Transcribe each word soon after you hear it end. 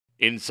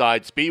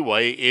Inside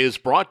Speedway is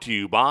brought to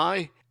you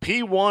by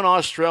P1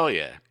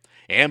 Australia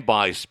and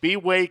by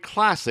Speedway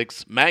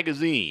Classics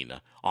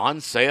magazine,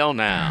 on sale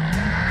now.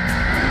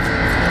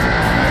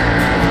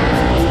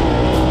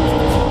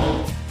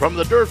 From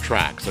the dirt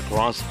tracks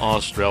across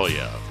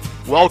Australia,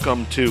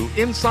 welcome to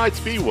Inside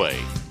Speedway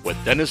with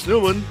Dennis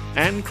Newman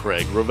and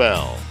Craig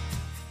Ravel.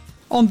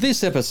 On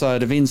this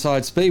episode of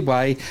Inside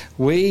Speedway,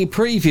 we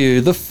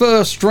preview the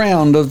first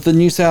round of the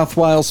New South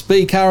Wales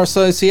Speedcar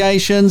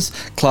Association's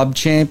Club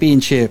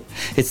Championship.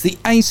 It's the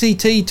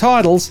ACT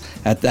Titles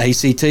at the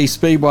ACT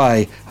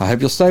Speedway. I hope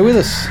you'll stay with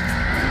us.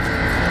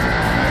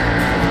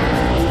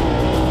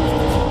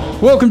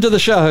 Welcome to the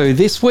show.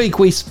 This week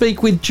we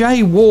speak with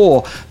Jay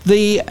Waugh,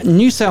 the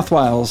New South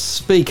Wales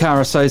Speedcar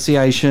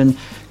Association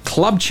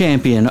Club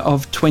Champion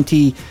of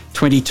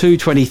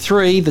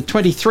 2022-23. The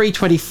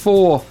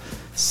 23-24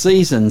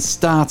 season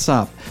starts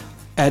up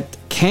at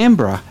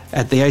Canberra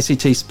at the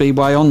ACT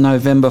Speedway on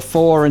November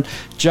 4. And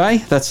Jay,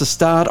 that's the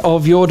start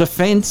of your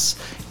defence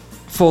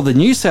for the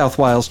New South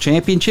Wales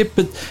Championship.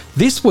 But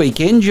this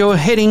weekend you're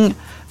heading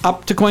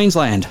up to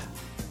Queensland.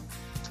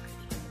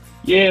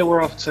 Yeah,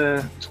 we're off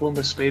to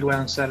Toowoomba Speedway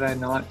on Saturday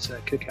night to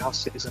kick our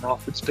season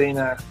off. It's been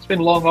a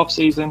long off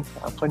season,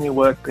 plenty of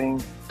work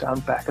being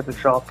done back at the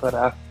shop,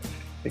 but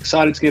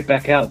excited to get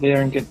back out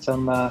there and get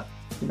some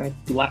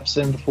laps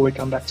in before we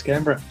come back to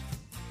Canberra.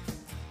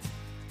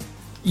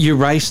 You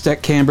raced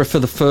at Canberra for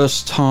the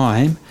first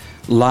time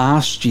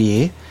last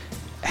year.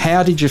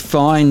 How did you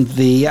find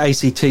the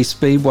ACT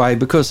Speedway?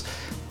 Because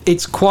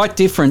it's quite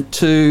different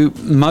to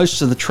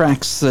most of the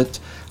tracks that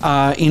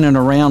are in and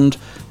around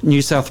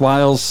New South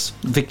Wales,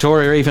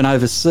 Victoria, even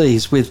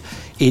overseas, with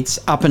its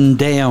up and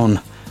down.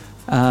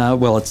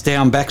 It's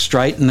down back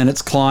straight and then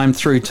it's climbed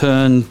through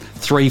turn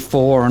 3,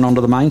 4 and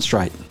onto the main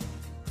straight.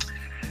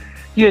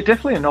 Yeah,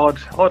 definitely an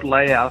odd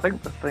layout. I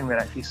think the thing that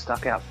actually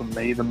stuck out for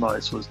me the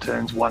most was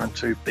turns 1 and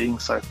 2 being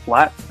so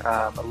flat.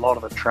 A lot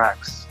of the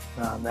tracks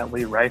that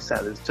we race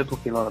at, there's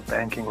typically a lot of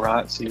banking,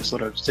 right? So you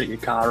sort of set your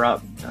car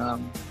up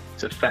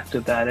to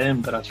factor that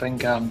in. But I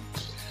think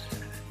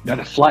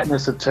the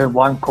flatness of turn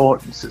 1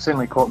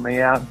 certainly caught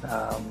me out.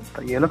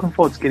 But yeah, looking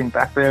forward to getting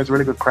back there. It was a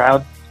really good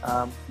crowd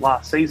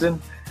last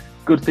season.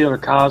 Good field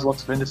of cars,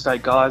 lots of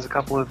interstate guys, a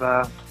couple of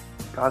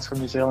guys from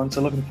New Zealand.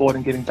 So looking forward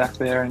to getting back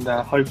there and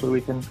hopefully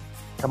we can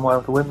come away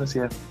with a win this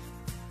year.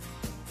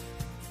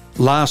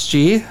 Last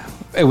year,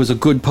 it was a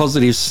good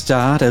positive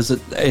start as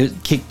it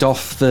kicked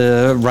off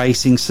the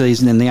racing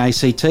season in the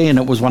ACT, and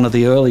it was one of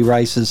the early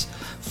races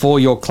for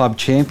your club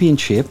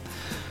championship.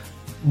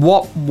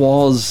 What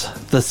was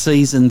the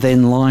season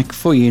then like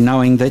for you,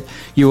 knowing that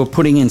you were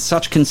putting in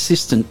such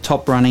consistent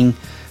top-running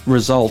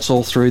results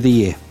all through the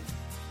year?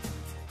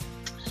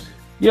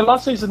 Yeah,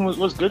 last season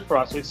was good for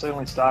us. We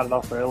certainly started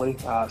off early.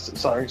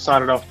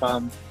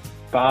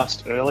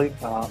 Fast early.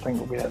 I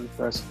think we had the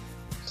first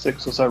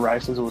 6 or so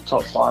races or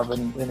top 5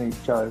 in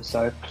each show.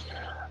 So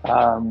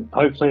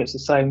hopefully it's the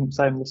same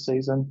this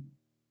season.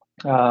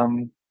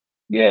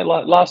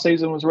 Last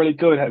season was really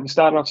good. We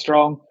started off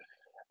strong.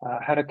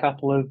 Had a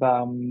couple of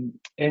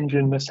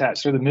engine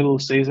mishaps through the middle of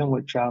the season,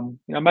 which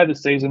made the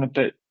season a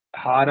bit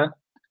harder.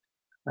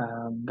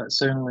 But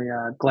certainly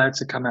glad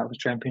to come out with the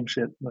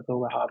championship with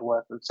all the hard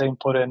work the team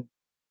put in.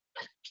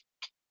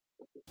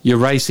 You're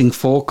racing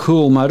for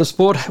Cool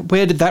Motorsport.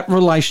 Where did that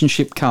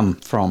relationship come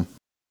from?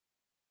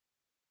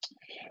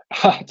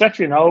 It's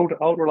actually an old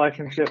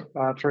relationship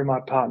through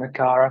my partner,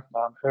 Cara.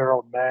 Her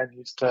old man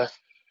used to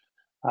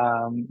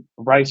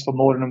race for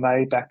Morton and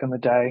May back in the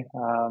day.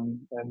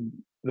 And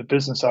the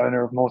business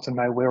owner of Morton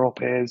May Wirral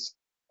Pearce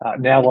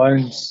now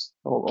owns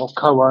or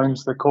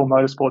co-owns the Cool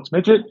Motorsports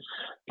Midget.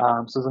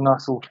 So there's a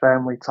nice little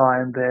family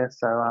tie in there.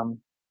 So,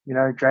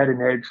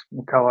 Jaden Edge,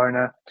 the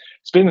co-owner,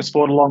 has been in the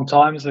sport a long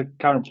time. He's the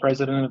current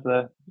president of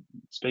the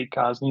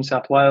Speedcars New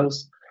South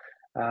Wales.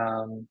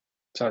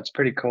 So it's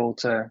pretty cool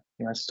to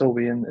still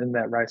be in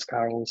that race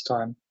car all this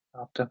time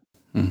after.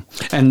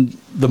 And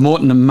the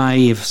Morton and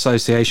May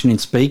Association in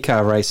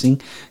speedcar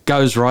racing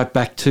goes right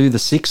back to the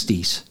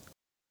 60s.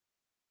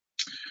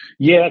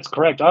 Yeah, that's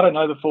correct. I don't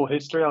know the full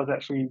history. I was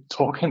actually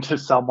talking to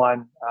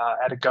someone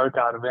at a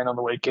go-kart event on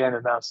the weekend,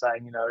 and they were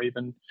saying,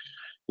 even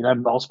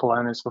multiple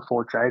owners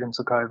before Jaden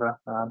took over,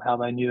 how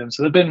they knew them.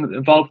 So they've been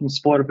involved in the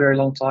sport a very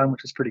long time,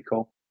 which is pretty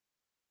cool.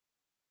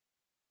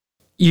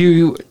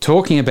 You,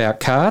 talking about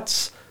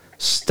karts,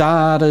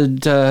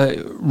 started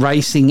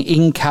racing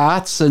in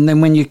karts, and then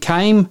when you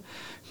came,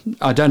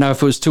 I don't know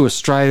if it was to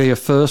Australia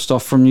first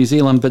off from New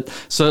Zealand, but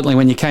certainly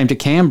when you came to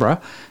Canberra,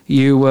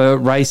 you were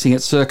racing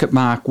at Circuit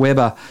Mark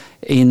Webber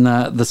in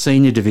the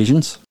senior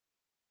divisions.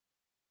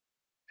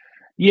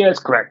 Yeah, it's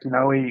correct.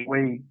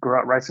 We grew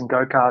up racing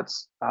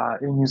go-karts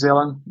in New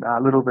Zealand,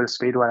 a little bit of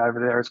speedway over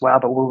there as well,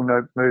 but when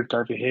we moved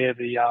over here,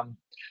 the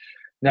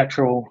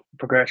natural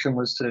progression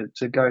was to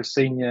go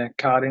senior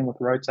karting with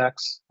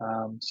Rotax.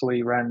 So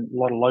we ran a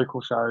lot of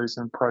local shows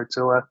and Pro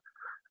Tour,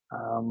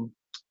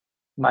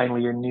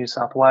 mainly in New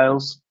South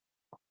Wales.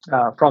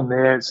 From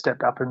there, it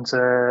stepped up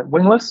into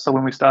wingless. So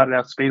when we started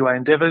our speedway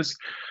endeavours,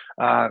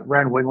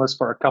 Ran wingless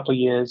for a couple of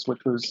years,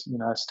 which was,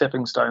 a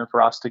stepping stone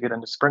for us to get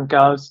into sprint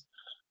cars,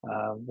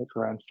 which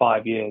were around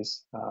 5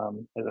 years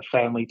as a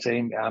family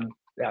team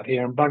out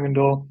here in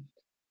Bungendore.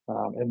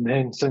 And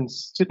then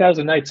since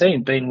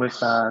 2018, been with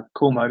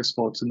Cool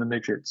Motorsports in the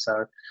midgets.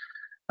 So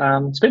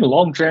it's been a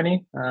long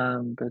journey,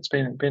 but it's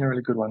been a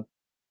really good one.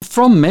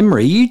 From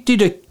memory, you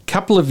did a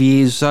couple of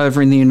years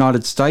over in the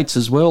United States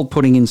as well,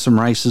 putting in some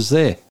races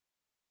there.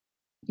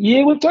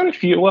 Yeah, we've done a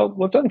few. Well,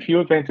 we've done a few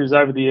adventures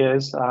over the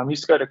years.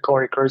 Used to go to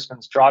Corey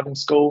Cruisman's driving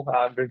school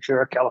in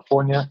Ventura,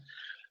 California.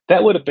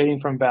 That would have been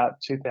from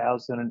about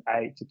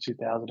 2008 to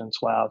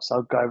 2012. So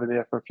I'd go over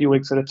there for a few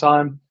weeks at a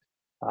time.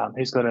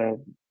 He's got a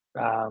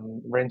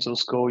rental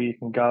school. You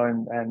can go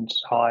and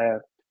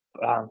hire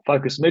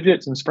Focus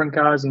midgets and sprint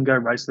cars and go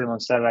race them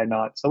on Saturday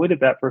night. So we did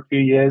that for a few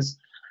years.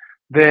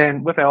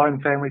 Then with our own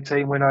family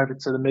team, went over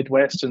to the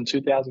Midwest in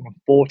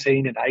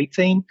 2014 and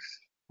 18.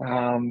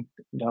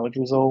 Which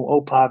was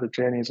all part of the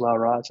journey as well,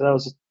 right? So that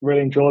was really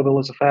enjoyable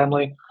as a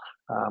family.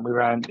 We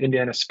ran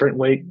Indiana Sprint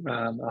Week,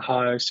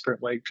 Ohio Sprint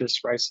Week,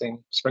 just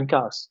racing sprint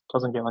cars.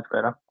 Doesn't get much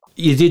better.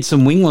 You did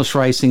some wingless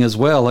racing as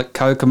well at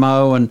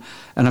Kokomo and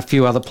a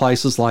few other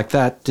places like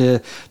that.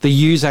 The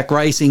USAC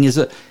racing is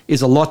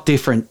a lot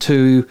different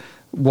to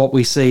what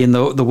we see in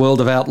the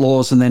world of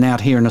outlaws and then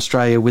out here in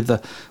Australia with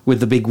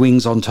the big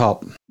wings on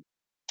top.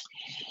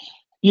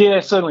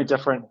 Yeah, certainly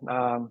different.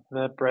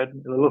 They're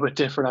bred a little bit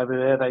different over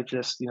there. They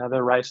just,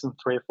 they're racing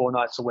 3 or 4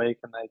 nights a week,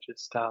 and they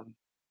just,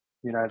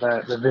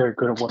 they're very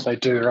good at what they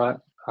do, right?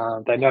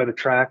 They know the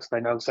tracks. They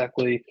know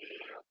exactly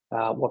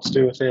what to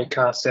do with their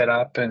car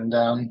setup, and,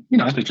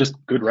 they're just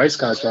good race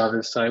car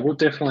drivers. So we're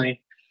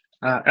definitely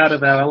out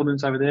of our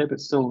elements over there, but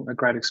still a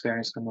great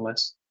experience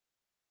nonetheless.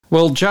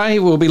 Well, Jay,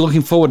 we'll be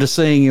looking forward to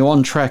seeing you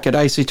on track at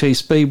ACT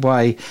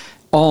Speedway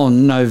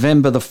on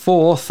November the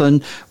 4th,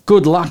 and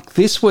good luck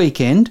this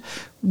weekend.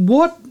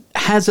 What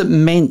has it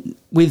meant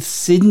with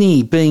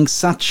Sydney being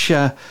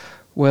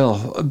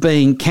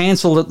being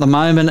cancelled at the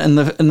moment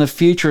and the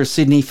future of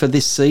Sydney for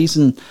this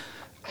season?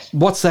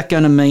 What's that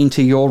going to mean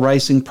to your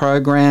racing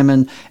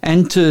program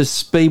and to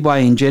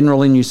Speedway in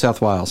general in New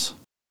South Wales?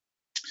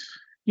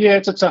 Yeah,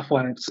 it's a tough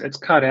one. It's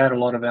cut out a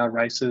lot of our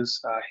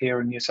races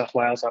here in New South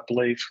Wales, I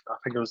believe. I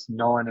think it was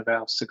 9 of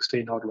our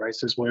 16-odd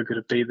races were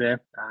going to be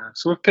there.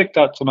 So we've picked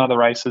up some other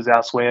races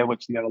elsewhere,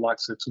 which the other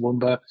likes of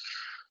Toowoomba.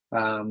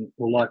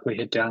 We'll likely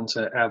head down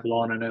to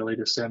Avalon in early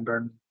December,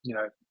 and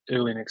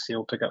early next year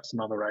we'll pick up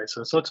some other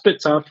races. So it's a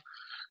bit tough.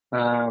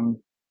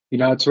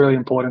 It's really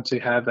important to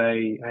have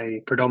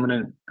a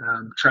predominant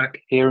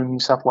track here in New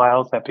South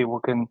Wales that people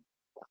can,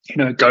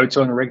 go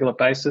to on a regular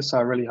basis. So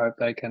I really hope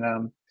they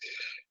can,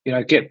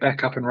 get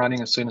back up and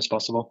running as soon as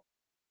possible.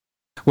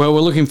 Well,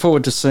 we're looking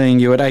forward to seeing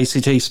you at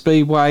ACT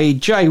Speedway.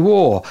 Jay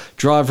Waugh,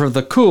 driver of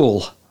the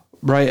Cool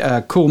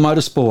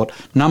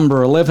Motorsport,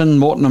 number 11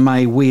 Mortimer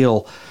May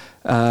wheel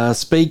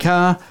speed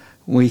car.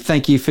 We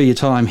thank you for your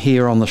time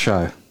here on the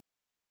show.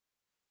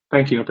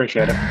 Thank you,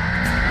 appreciate it.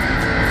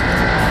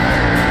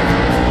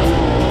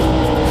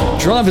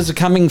 Drivers are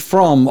coming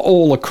from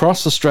all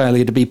across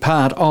Australia to be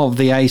part of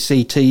the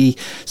ACT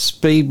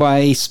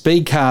Speedway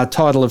Speedcar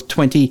title of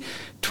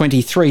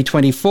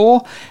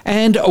 2023-24,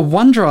 and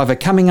one driver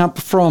coming up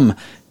from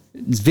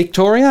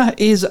Victoria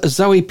is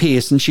Zoe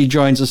Pearce, and she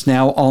joins us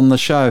now on the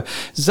show.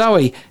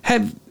 Zoe,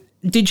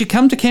 did you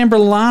come to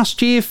Canberra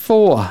last year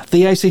for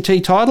the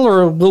ACT title,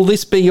 or will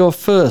this be your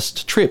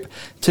first trip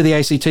to the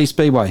ACT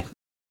Speedway?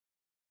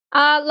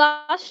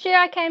 Last year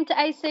I came to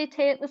ACT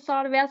at the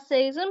start of our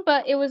season,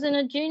 but it was in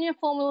a junior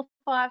Formula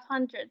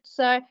 500.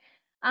 So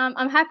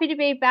I'm happy to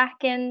be back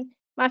in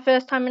my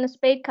first time in a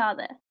speed car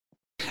there.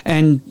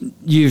 And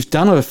you've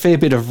done a fair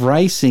bit of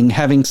racing,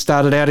 having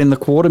started out in the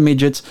quarter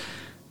midgets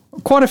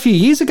quite a few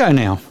years ago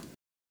now.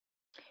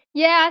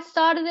 Yeah, I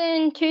started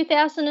in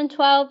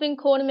 2012 in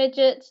quarter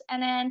midgets,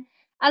 and then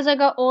as I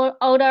got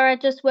older, I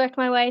just worked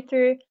my way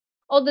through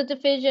all the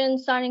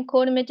divisions, starting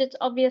quarter midgets,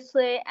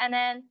 obviously, and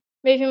then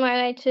moving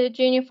my way to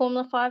junior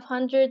Formula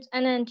 500s,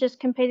 and then just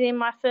competing in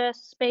my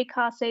first speed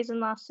car season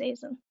last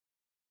season.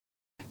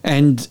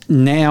 And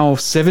now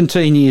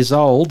 17 years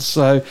old,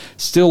 so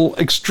still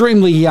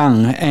extremely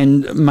young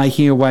and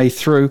making your way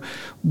through.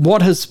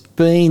 What has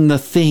been the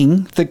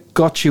thing that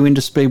got you into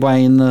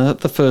Speedway in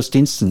the first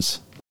instance?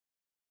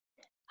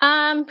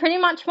 Pretty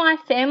much my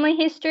family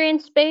history in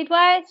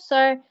Speedway.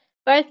 So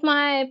both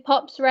my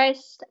pops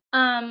raced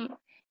Ian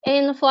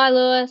the Fly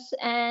Lewis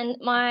and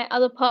my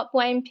other pop,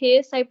 Wayne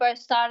Pearce. They both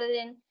started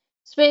in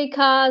speed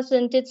cars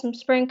and did some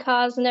sprint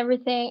cars and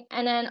everything.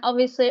 And then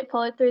obviously it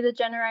followed through the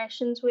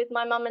generations with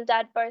my mum and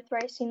dad both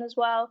racing as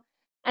well,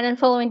 and then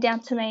following down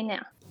to me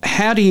now.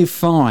 How do you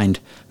find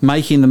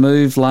making the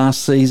move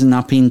last season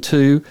up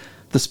into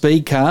the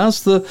speed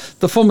cars? The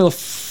Formula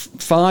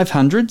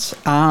 500s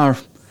are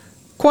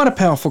quite a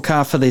powerful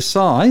car for their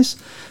size,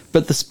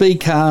 but the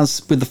speed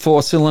cars with the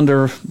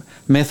 4-cylinder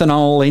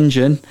methanol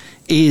engine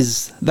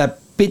is that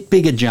bit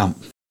bigger jump.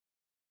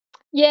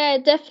 Yeah,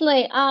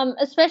 definitely.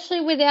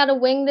 Especially without a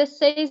wing this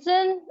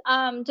season.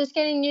 Just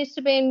getting used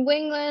to being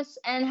wingless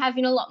and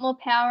having a lot more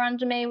power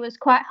under me was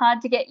quite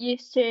hard to get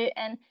used to,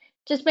 and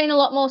just being a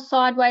lot more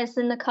sideways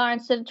than the car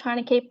instead of trying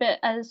to keep it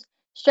as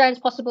straight as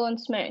possible and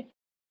smooth.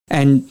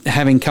 And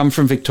having come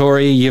from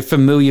Victoria, you're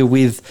familiar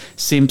with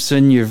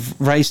Simpson, you've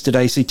raced at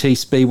ACT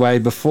Speedway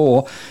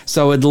before,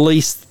 so at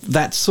least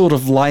that sort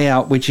of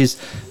layout, which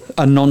is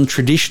a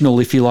non-traditional,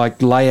 if you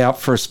like, layout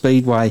for a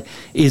speedway,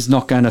 is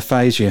not going to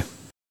phase you.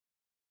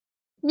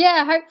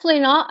 Yeah, hopefully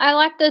not. I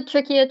like the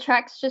trickier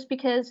tracks just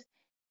because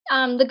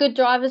the good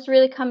drivers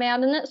really come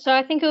out in it, so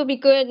I think it will be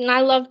good, and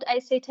I loved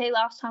ACT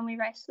last time we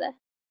raced there.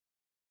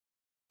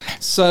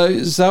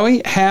 So,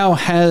 Zoe, how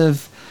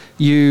have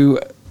you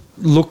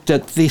looked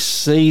at this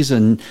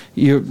season?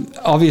 You're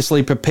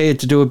obviously prepared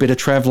to do a bit of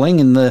travelling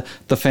in the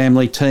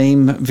family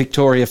team,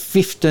 Victoria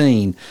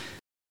 15.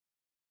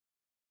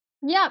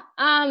 Yep,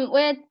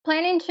 we're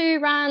planning to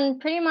run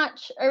pretty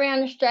much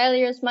around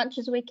Australia as much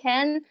as we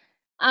can.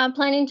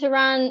 Planning to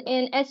run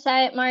in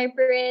SA at Murray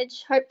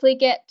Bridge, hopefully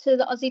get to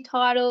the Aussie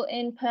title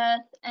in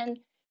Perth, and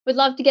we'd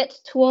love to get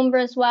to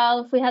Toowoomba as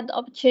well if we had the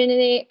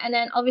opportunity, and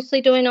then obviously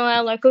doing all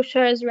our local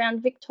shows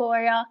around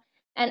Victoria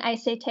and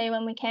ACT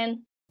when we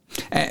can.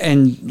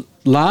 And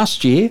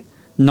last year,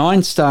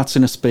 9 starts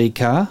in a speed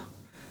car,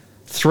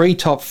 3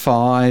 top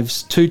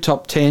 5s, 2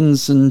 top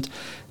 10s, and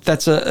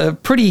that's a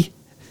pretty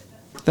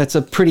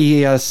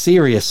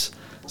serious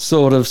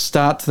sort of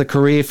start to the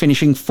career,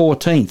 finishing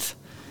 14th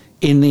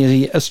in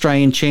the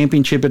Australian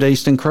Championship at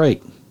Eastern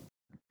Creek.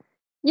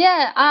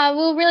 Yeah,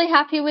 we're really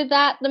happy with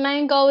that. The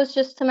main goal was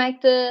just to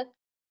make the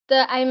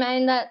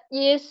A-main that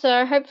year,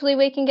 so hopefully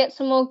we can get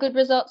some more good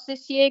results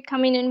this year,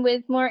 coming in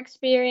with more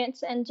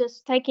experience and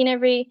just taking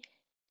every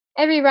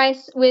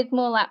race with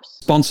more laps.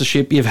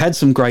 Sponsorship, you've had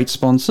some great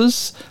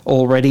sponsors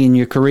already in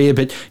your career,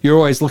 but you're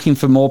always looking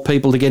for more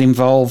people to get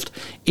involved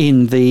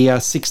in the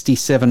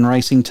 67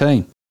 racing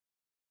team.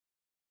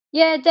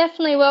 Yeah,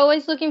 definitely. We're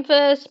always looking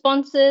for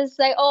sponsors.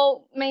 They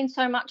all mean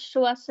so much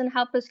to us and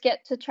help us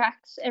get to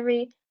tracks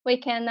every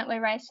weekend that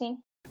we're racing.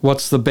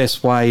 What's the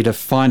best way to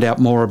find out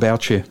more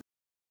about you?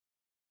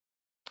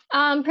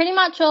 Pretty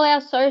much all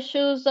our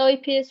socials, Zoe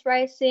Pearce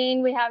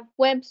Racing. We have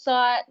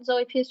website,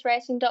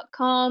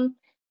 zoepearceracing.com.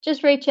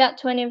 Just reach out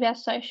to any of our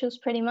socials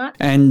pretty much.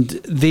 And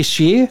this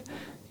year,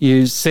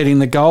 you're setting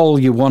the goal,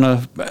 you want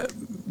to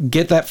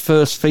get that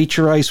first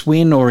feature race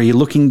win, or are you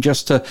looking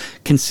just to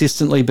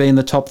consistently be in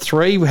the top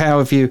 3? How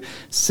have you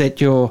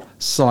set your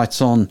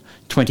sights on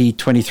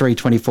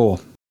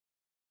 2023-24?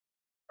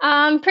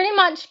 Pretty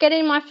much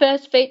getting my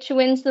first feature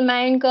win's the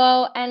main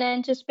goal, and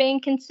then just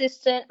being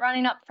consistent,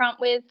 running up front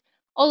with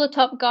all the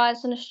top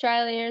guys in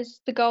Australia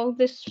is the goal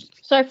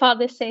so far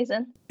this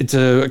season. It's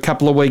a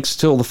couple of weeks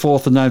till the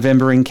 4th of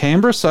November in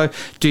Canberra, so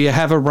do you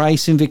have a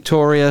race in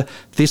Victoria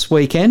this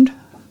weekend?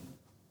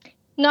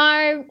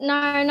 No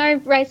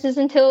races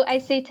until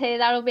ACT.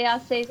 That'll be our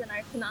season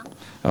opener.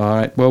 All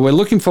right. Well, we're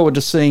looking forward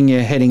to seeing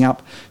you heading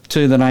up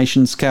to the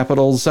nation's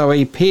capital.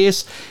 Zoe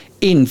Pearce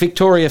in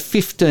Victoria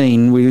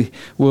 15. We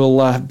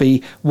will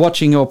be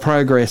watching your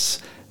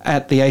progress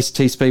at the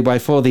ACT Speedway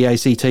for the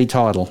ACT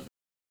title.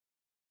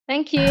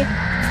 Thank you.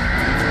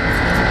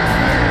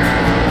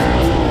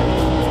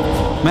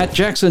 Matt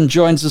Jackson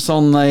joins us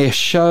on the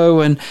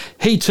show, and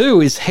he too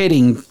is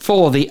heading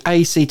for the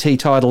ACT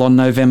title on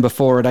November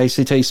 4 at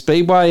ACT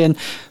Speedway. And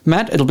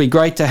Matt, it'll be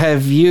great to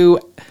have you,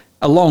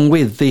 along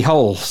with the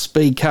whole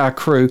Speedcar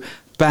crew,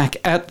 back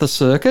at the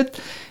circuit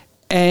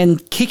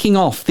and kicking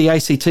off the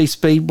ACT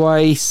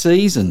Speedway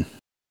season.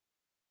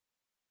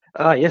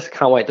 Yes,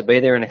 can't wait to be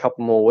there in a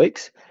couple more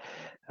weeks.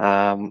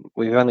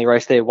 We've only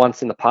raced there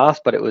once in the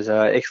past, but it was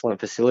an excellent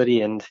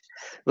facility, and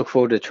look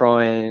forward to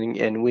trying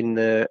and win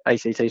the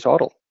ACT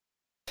title.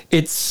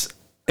 It's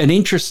an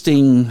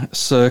interesting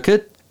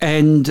circuit,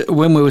 and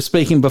when we were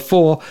speaking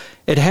before,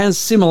 it has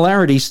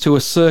similarities to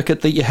a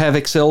circuit that you have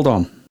excelled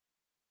on.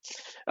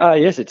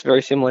 Yes, it's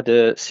very similar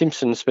to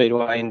Simpson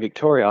Speedway in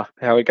Victoria,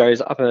 how it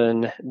goes up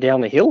and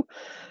down the hill.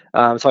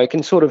 So it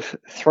can sort of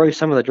throw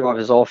some of the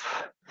drivers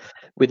off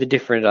with the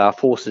different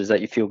forces that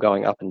you feel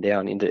going up and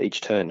down into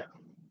each turn.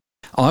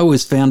 I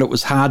always found it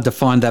was hard to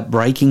find that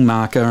braking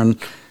marker, and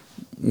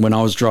when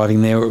I was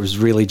driving there, it was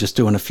really just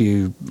doing a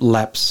few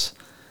laps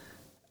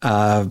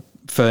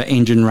for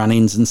engine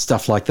run-ins and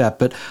stuff like that.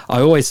 But I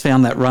always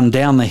found that run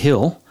down the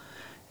hill,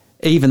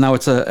 even though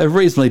it's a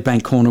reasonably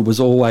banked corner, was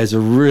always a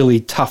really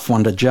tough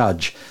one to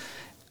judge.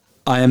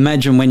 I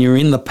imagine when you're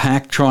in the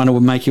pack trying to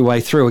make your way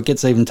through, it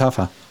gets even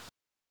tougher.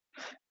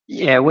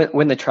 Yeah,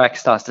 when the track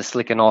starts to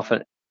slicken off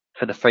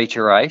for the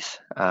feature race,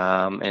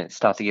 and it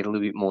starts to get a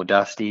little bit more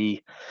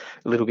dusty,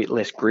 a little bit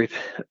less grip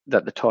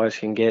that the tyres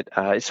can get.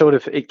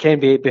 It can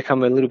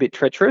become a little bit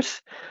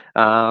treacherous,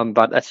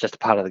 but that's just a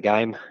part of the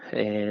game,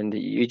 and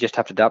you just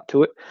have to adapt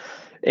to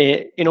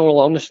it. In all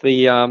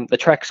honesty, the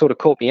track sort of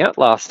caught me out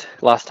last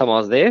time I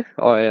was there.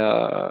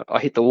 I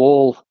hit the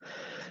wall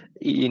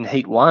in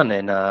heat 1,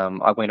 and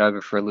I went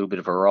over for a little bit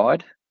of a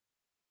ride.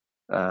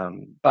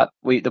 But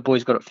the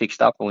boys got it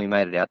fixed up, and we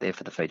made it out there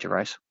for the feature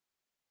race.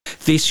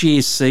 this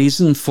year's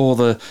season for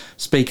the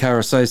Speedcar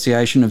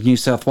Association of New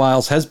South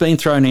Wales has been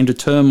thrown into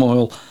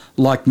turmoil,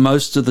 like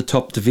most of the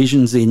top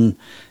divisions in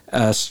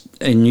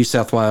New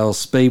South Wales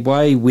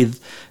Speedway, with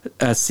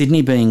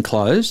Sydney being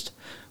closed.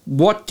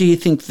 What do you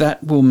think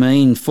that will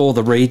mean for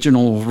the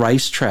regional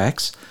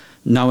racetracks,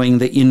 knowing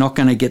that you're not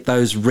going to get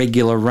those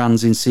regular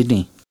runs in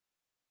Sydney?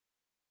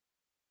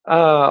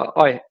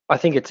 I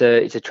think it's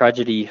a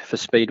tragedy for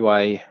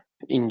Speedway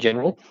in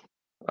general.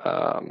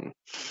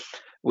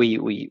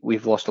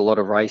 We've lost a lot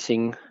of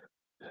racing,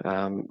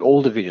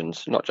 all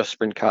divisions, not just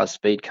sprint cars,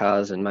 speed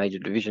cars, and major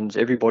divisions.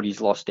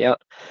 Everybody's lost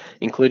out,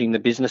 including the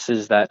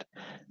businesses that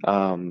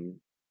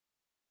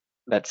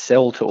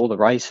sell to all the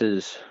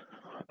races,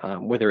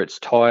 whether it's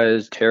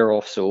tyres,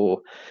 tear-offs,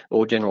 or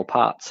general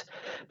parts.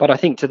 But I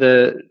think to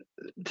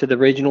the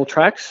regional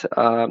tracks,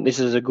 this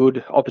is a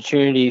good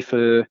opportunity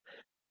for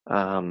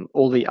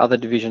all the other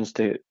divisions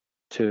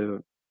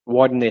to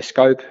widen their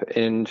scope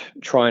and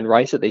try and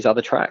race at these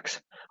other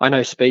tracks. I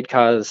know speed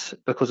cars,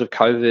 because of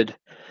COVID,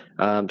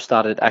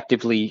 started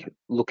actively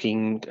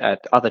looking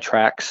at other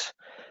tracks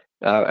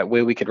at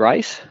where we could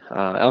race.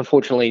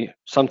 Unfortunately,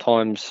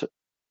 sometimes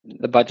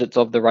the budgets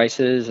of the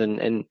races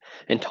and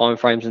time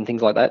frames and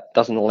things like that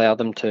doesn't allow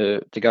them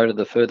to go to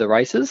the further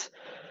races.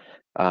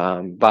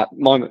 But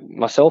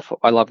myself,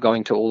 I love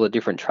going to all the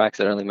different tracks.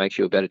 It only makes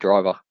you a better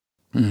driver.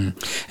 And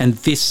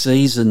this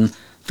season,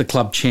 the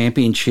club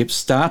championship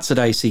starts at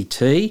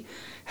ACT,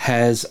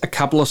 has a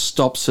couple of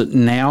stops at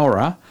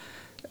Nowra,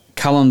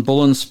 Cullen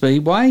Bullen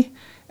Speedway,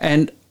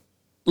 and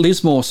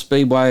Lismore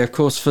Speedway, of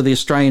course, for the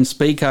Australian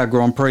Speedcar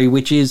Grand Prix,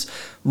 which is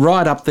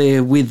right up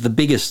there with the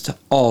biggest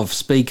of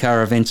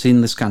speedcar events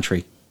in this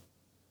country.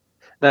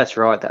 That's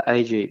right. The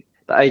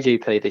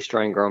AGP, the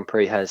Australian Grand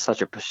Prix, has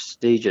such a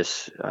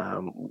prestigious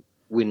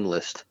win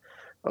list.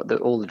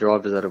 All the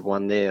drivers that have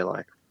won there,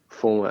 like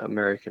former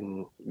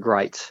American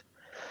greats.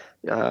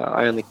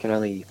 I can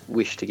only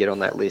wish to get on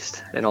that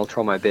list, and I'll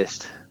try my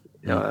best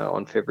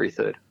on February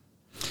 3rd.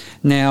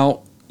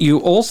 Now, you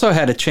also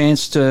had a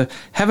chance to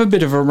have a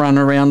bit of a run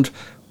around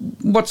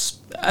what's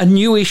a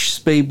newish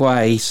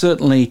speedway,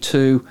 certainly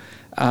to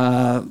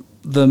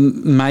the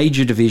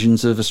major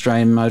divisions of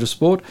Australian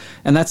motorsport,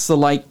 and that's the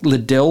Lake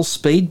Liddell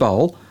Speed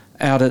Bowl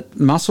out at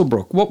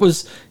Muswellbrook. What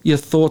was your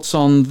thoughts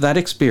on that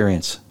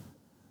experience?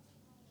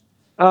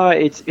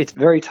 It's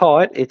very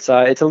tight. It's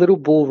a little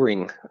bull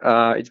ring.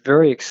 It's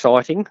very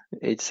exciting.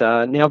 It's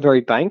now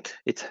very banked.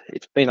 It's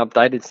been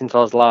updated since I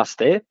was last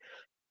there.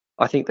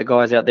 I think the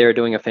guys out there are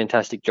doing a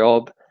fantastic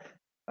job,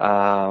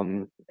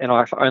 and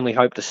I only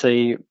hope to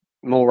see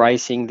more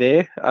racing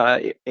there.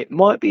 It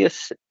might be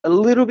a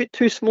little bit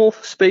too small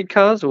for speed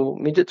cars or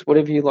midgets,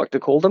 whatever you like to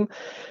call them,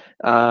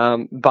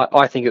 but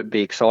I think it would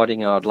be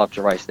exciting. I'd love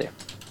to race there.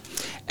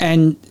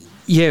 And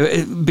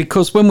yeah,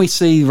 because when we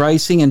see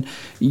racing, and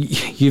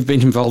you've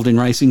been involved in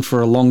racing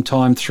for a long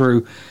time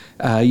through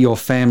your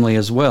family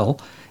as well,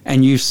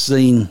 and you've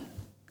seen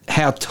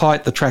how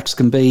tight the tracks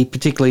can be,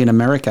 particularly in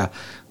America,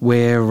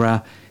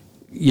 where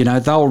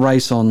they'll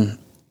race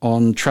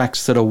on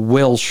tracks that are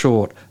well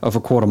short of a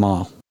quarter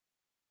mile.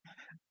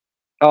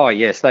 Oh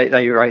yes,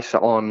 they race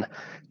on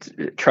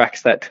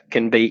tracks that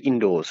can be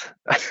indoors,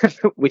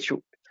 which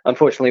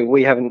unfortunately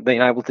we haven't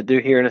been able to do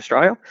here in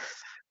Australia.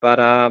 But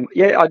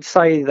I'd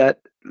say that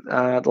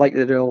Lake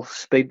Liddell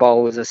Speed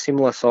Bowl is a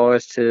similar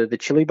size to the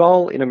Chili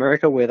Bowl in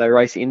America, where they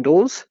race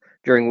indoors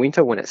during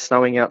winter when it's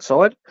snowing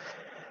outside.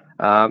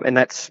 And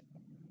that's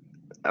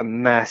a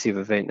massive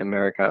event in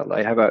America.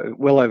 They have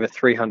well over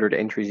 300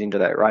 entries into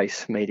that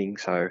race meeting.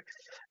 So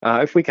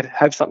if we could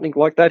have something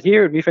like that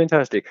here, it'd be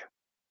fantastic.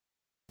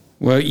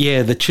 Well,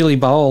 yeah, the Chili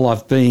Bowl,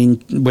 I've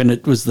been when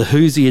it was the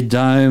Hoosier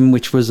Dome,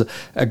 which was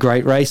a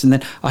great race. And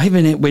then I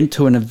even went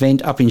to an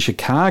event up in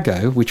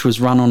Chicago, which was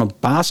run on a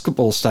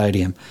basketball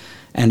stadium,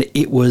 and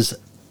it was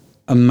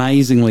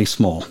amazingly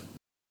small.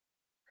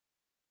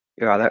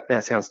 Yeah,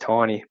 that sounds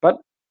tiny, but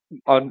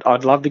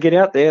I'd love to get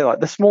out there. Like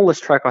the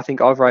smallest track I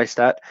think I've raced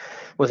at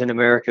was in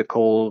America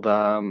called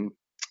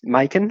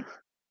Macon.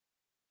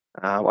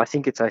 I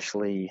think it's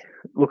actually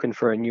looking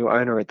for a new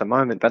owner at the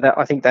moment, but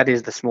I think that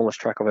is the smallest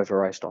track I've ever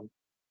raced on.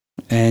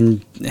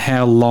 And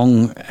how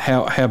long?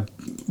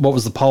 What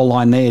was the pole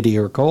line there? Do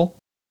you recall?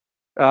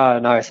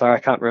 No, sorry, I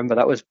can't remember.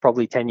 That was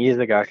probably 10 years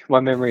ago. My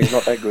memory is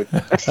not that good.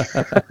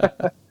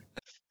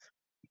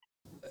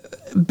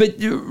 But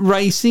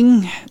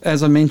racing,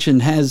 as I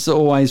mentioned, has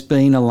always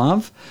been a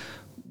love.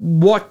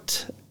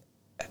 What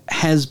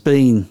has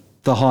been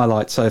the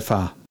highlight so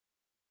far?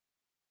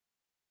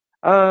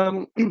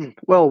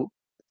 Well,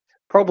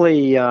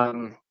 probably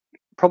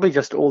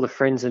just all the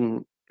friends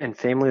and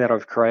family that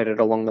I've created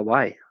along the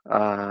way.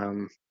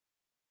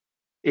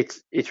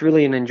 It's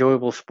really an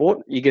enjoyable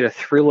sport. You get a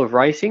thrill of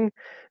racing,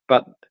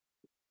 but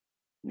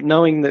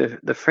knowing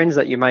the friends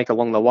that you make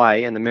along the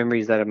way and the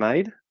memories that are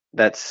made,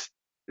 that's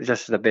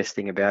just the best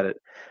thing about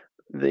it.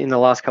 In the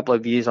last couple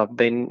of years, I've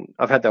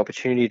had the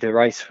opportunity to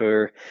race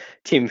for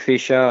Tim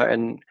Fisher,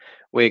 and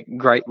we're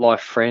great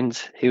life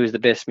friends. He was the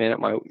best man at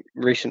my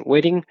recent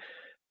wedding.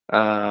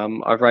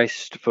 I've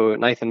raced for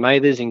Nathan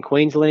Mathers in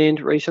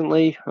Queensland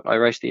recently. I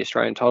raced the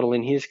Australian title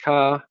in his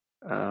car.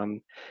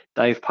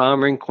 Dave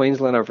Palmer in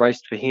Queensland, I've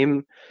raced for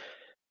him.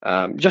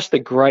 Just the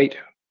great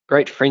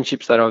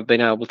friendships that I've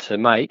been able to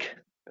make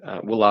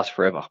will last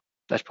forever.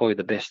 That's probably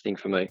the best thing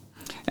for me.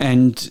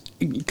 And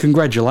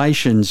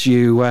congratulations,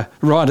 you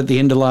right at the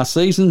end of last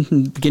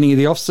season, beginning of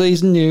the off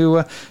season,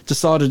 you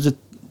decided to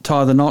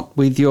tie the knot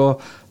with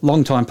your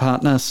longtime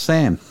partner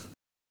Sam.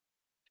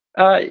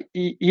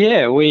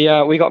 Yeah, we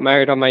got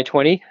married on May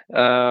 20,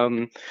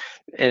 and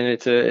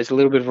it's a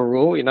little bit of a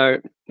rule,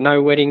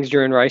 no weddings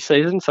during race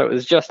season, so it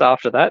was just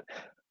after that.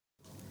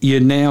 You're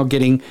now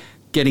getting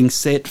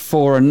set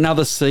for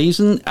another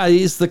season.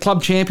 Is the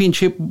club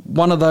championship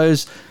one of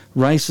those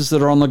races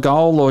that are on the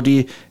goal, or do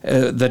you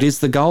that is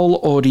the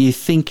goal, or do you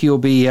think you'll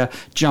be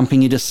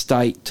jumping into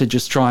state to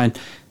just try and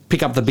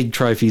pick up the big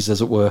trophies,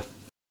 as it were?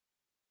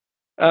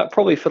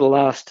 Probably for the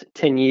last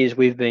 10 years,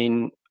 we've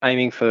been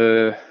aiming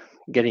for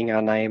getting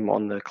our name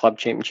on the club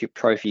championship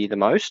trophy the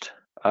most.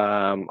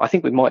 I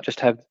think we might just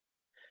have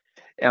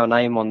our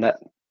name on that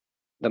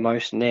the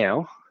most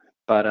now,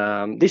 but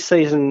this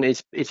season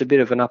it's a bit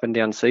of an up and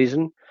down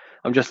season.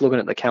 I'm just looking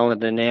at the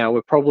calendar now.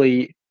 We're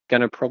probably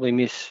going to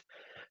miss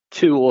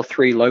 2 or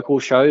 3 local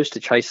shows to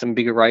chase some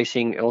bigger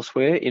racing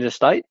elsewhere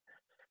interstate,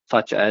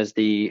 such as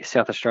the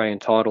South Australian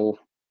title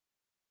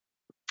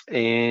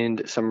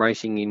and some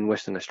racing in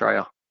Western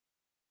Australia.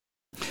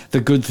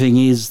 The good thing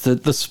is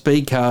that the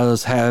speed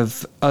cars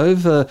have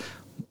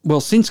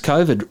since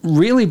COVID,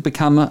 really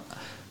become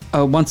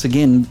once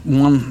again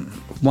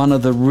one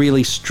of the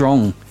really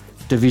strong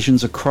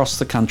divisions across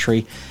the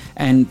country,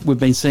 and we've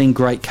been seeing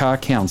great car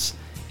counts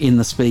in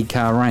the speed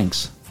car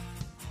ranks.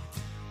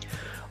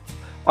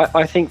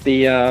 I think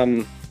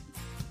the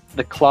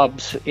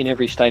clubs in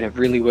every state have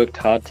really worked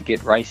hard to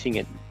get racing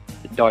at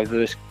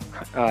diverse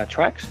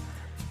tracks,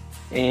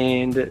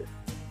 and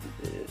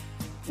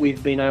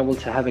we've been able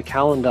to have a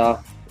calendar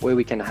where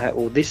we can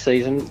this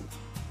season,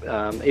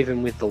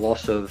 even with the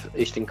loss of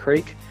Eastern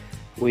Creek,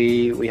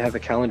 we have a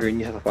calendar in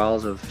New South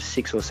Wales of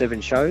 6 or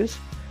 7 shows,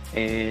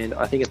 and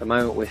I think at the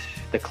moment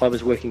the club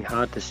is working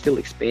hard to still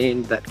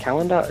expand that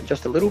calendar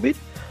just a little bit.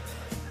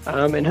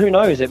 And who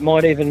knows, it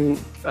might even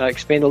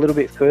expand a little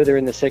bit further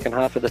in the second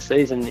half of the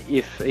season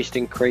if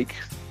Eastern Creek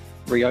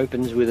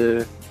reopens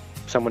with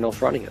someone else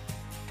running it.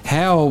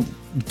 How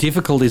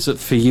difficult is it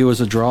for you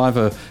as a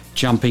driver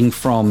jumping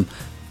from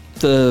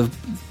the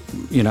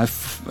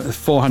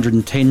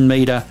 410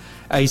 metre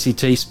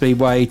ACT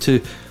Speedway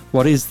to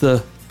what is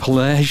the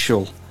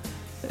palatial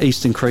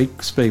Eastern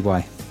Creek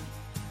Speedway?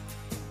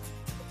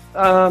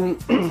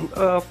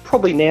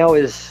 Probably now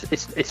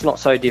it's not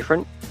so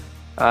different.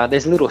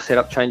 There's little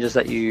setup changes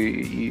that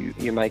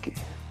you make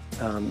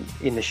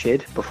in the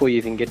shed before you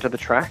even get to the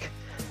track.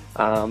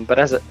 But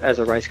as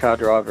a race car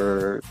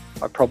driver,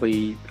 I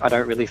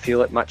don't really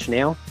feel it much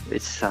now.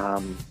 It's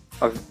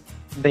I've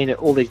been at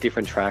all these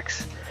different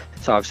tracks,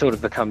 so I've sort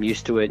of become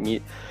used to it,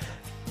 and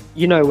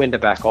you know when to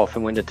back off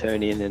and when to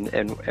turn in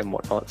and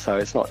whatnot. So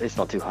it's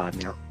not too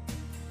hard now.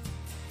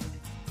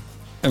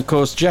 Of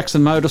course,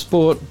 Jackson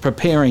Motorsport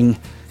preparing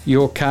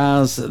your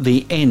cars,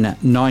 the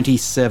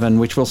N97,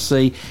 which we'll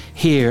see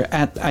here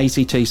at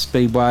ACT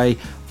Speedway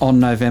on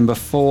November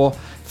 4.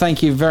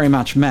 Thank you very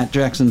much, Matt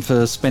Jackson,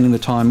 for spending the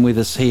time with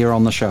us here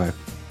on the show.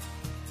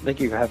 Thank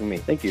you for having me.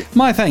 Thank you.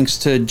 My thanks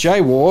to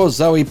Jay Waugh,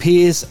 Zoe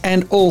Pearce,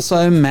 and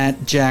also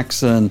Matt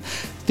Jackson.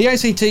 The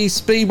ACT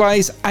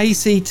Speedway's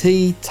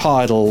ACT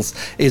Titles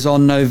is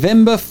on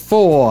November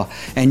 4,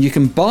 and you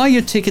can buy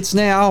your tickets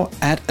now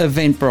at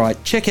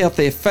Eventbrite. Check out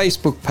their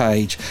Facebook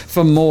page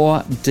for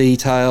more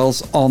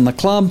details on the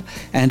club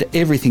and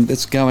everything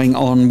that's going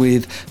on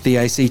with the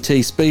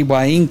ACT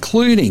Speedway,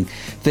 including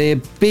their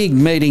big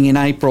meeting in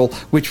April,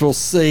 which will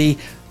see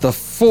the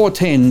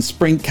 410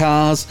 sprint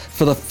cars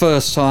for the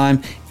first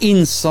time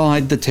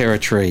inside the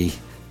territory.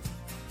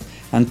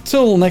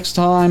 Until next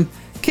time,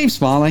 keep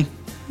smiling.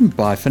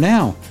 Bye for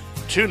now.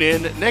 Tune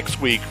in next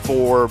week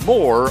for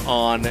more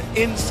on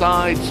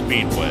Inside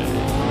Speedway.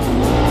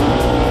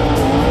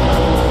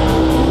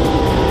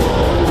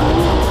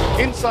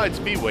 Inside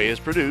Speedway is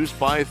produced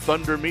by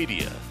Thunder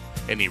Media.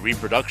 Any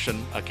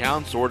reproduction,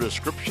 accounts, or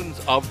descriptions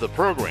of the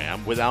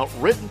program without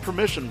written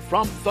permission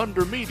from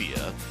Thunder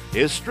Media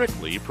is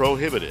strictly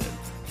prohibited.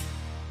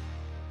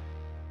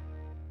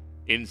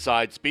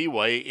 Inside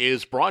Speedway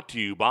is brought to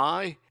you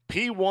by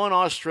P1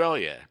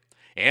 Australia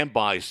and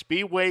by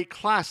Speedway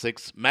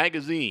Classics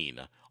magazine,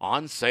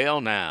 on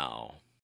sale now.